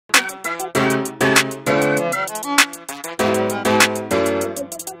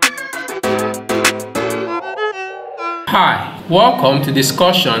Hi, welcome to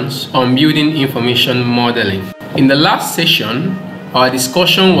discussions on building information modeling. In the last session, our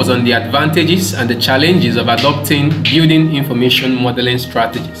discussion was on the advantages and the challenges of adopting building information modeling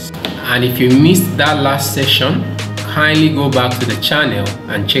strategies. And if you missed that last session, kindly go back to the channel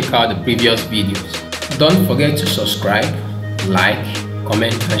and check out the previous videos. Don't forget to subscribe, like,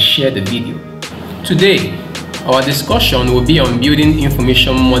 comment, and share the video. Today, our discussion will be on building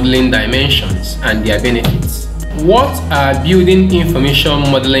information modeling dimensions and their benefits. What are building information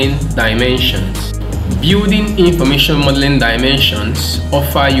modeling dimensions? Building information modeling dimensions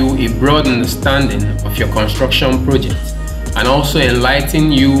offer you a broad understanding of your construction project and also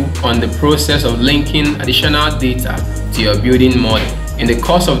enlighten you on the process of linking additional data to your building model. In the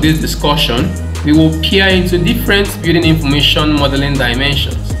course of this discussion, we will peer into different building information modeling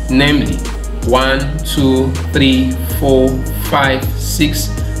dimensions, namely 1, 2, 3, 4, 5,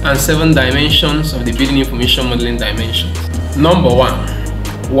 6, and 7 dimensions of the building information modeling dimensions. Number 1,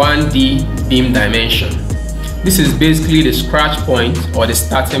 1D BIM dimension. This is basically the scratch point or the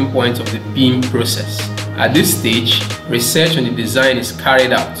starting point of the BIM process. At this stage, research on the design is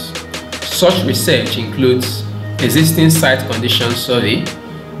carried out. Such research includes existing site condition survey,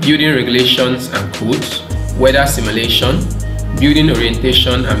 building regulations and codes, weather simulation, building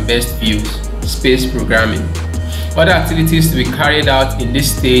orientation and best views, space programming. Other activities to be carried out in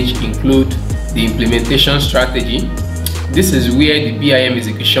this stage include the implementation strategy. This is where the BIM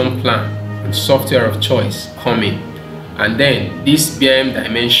execution plan and software of choice come in. And then this BIM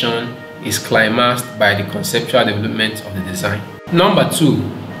dimension is climaxed by the conceptual development of the design. Number 2,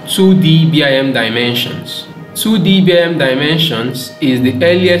 2D BIM dimensions. 2D BIM dimensions is the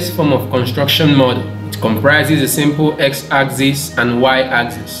earliest form of construction model. It comprises a simple x-axis and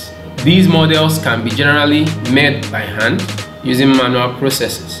y-axis. These models can be generally made by hand using manual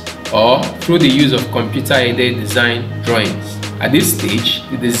processes or through the use of computer-aided design drawings. At this stage,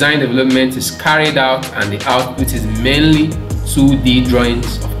 the design development is carried out and the output is mainly 2D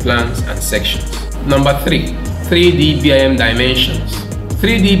drawings of plans and sections. Number 3, 3D BIM dimensions.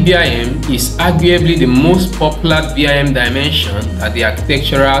 3D BIM is arguably the most popular BIM dimension that the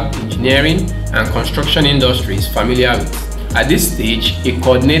architectural, engineering, and construction industry is familiar with. At this stage, a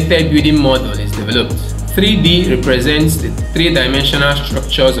coordinated building model is developed. 3D represents the three-dimensional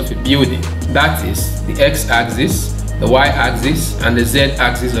structures of a building, that is, the x-axis, the y-axis, and the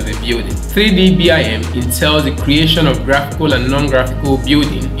z-axis of a building. 3D BIM entails the creation of graphical and non-graphical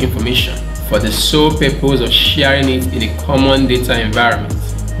building information for the sole purpose of sharing it in a common data environment.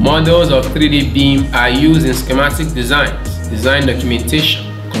 Models of 3D BIM are used in schematic designs, design documentation,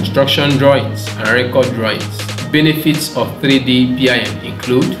 construction drawings, and record drawings. Benefits of 3D BIM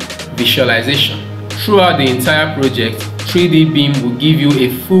include visualization. Throughout the entire project, 3D BIM will give you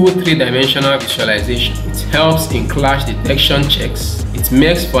a full three-dimensional visualization. It helps in clash detection checks. It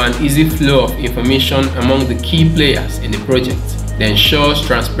makes for an easy flow of information among the key players in the project. It ensures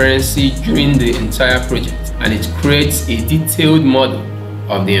transparency during the entire project, and it creates a detailed model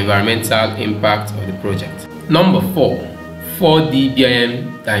of the environmental impact of the project. Number 4, 4D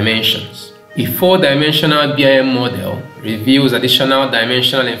BIM dimensions. A four-dimensional BIM model reveals additional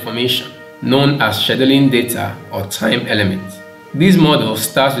dimensional information known as scheduling data or time elements. This model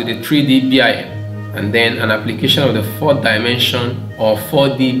starts with a 3D BIM and then an application of the fourth dimension or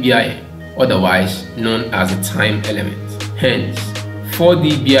 4D BIM, otherwise known as a time element. Hence,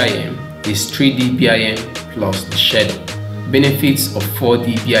 4D BIM is 3D BIM plus the schedule. Benefits of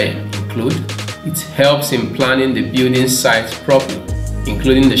 4D BIM include it helps in planning the building site properly,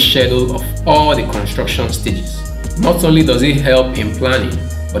 including the schedule of all the construction stages. Not only does it help in planning,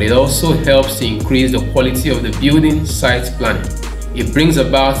 but it also helps to increase the quality of the building site planning. It brings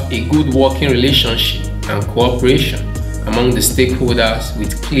about a good working relationship and cooperation among the stakeholders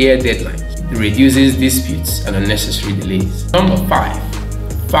with clear deadlines. It reduces disputes and unnecessary delays. Number 5,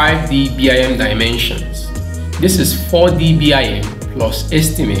 5D BIM dimensions. This is 4D BIM plus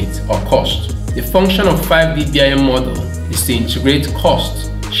estimate or cost. The function of 5D BIM model is to integrate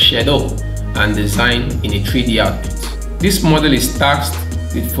cost, schedule, and design in a 3D output. This model is tasked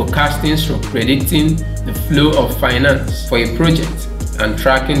with forecasting or predicting the flow of finance for a project and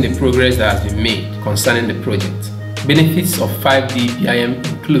tracking the progress that has been made concerning the project. Benefits of 5D BIM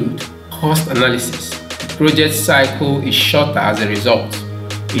include cost analysis. The project cycle is shorter as a result.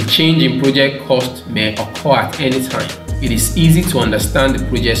 A change in project cost may occur at any time. It is easy to understand the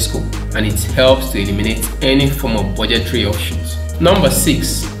project scope, and it helps to eliminate any form of budgetary options. Number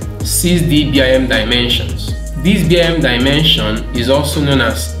 6, 6D BIM dimensions. This BIM dimension is also known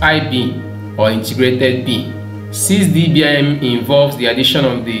as IBIM or integrated BIM. 6D BIM involves the addition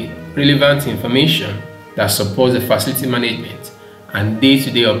of the relevant information that supports the facility management and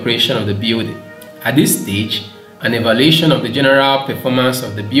day-to-day operation of the building. At this stage, an evaluation of the general performance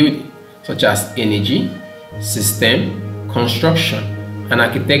of the building, such as energy, system, construction, and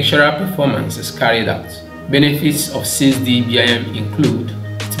architectural performance is carried out. Benefits of Csd BIM include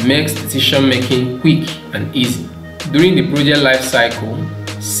it makes decision-making quick and easy. During the project life cycle,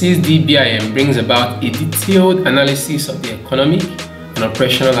 Csd BIM brings about a detailed analysis of the economic and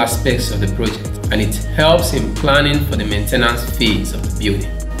operational aspects of the project, and it helps in planning for the maintenance phase of the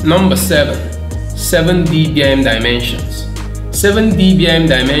building. Number 7. 7D BIM Dimensions. 7D BIM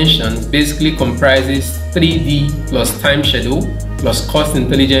Dimensions basically comprises 3D plus time schedule plus cost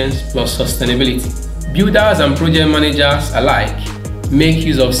intelligence plus sustainability. Builders and project managers alike make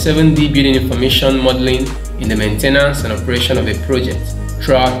use of 7D building information modeling in the maintenance and operation of a project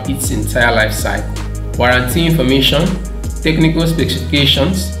throughout its entire life cycle. Warranty information, technical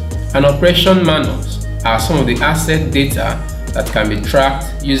specifications, and operation manuals are some of the asset data that can be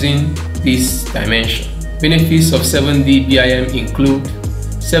tracked using this dimension. Benefits of 7D BIM include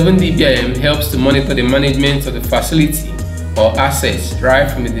 7D BIM helps to monitor the management of the facility or assets right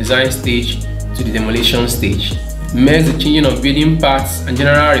from the design stage to the demolition stage. It makes the changing of building parts and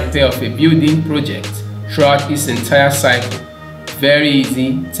general repair of a building project throughout its entire cycle very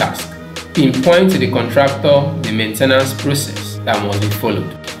easy task. Pinpoint to the contractor the maintenance process that must be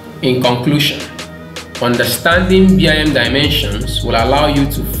followed. In conclusion, understanding BIM dimensions will allow you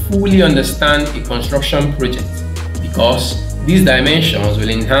to fully understand a construction project because these dimensions will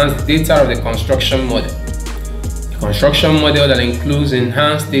enhance the data of the construction model. A construction model that includes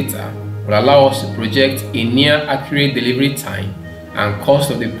enhanced data will allow us to project a near accurate delivery time and cost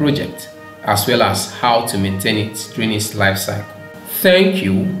of the project, as well as how to maintain it during its life cycle. Thank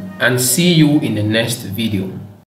you and see you in the next video.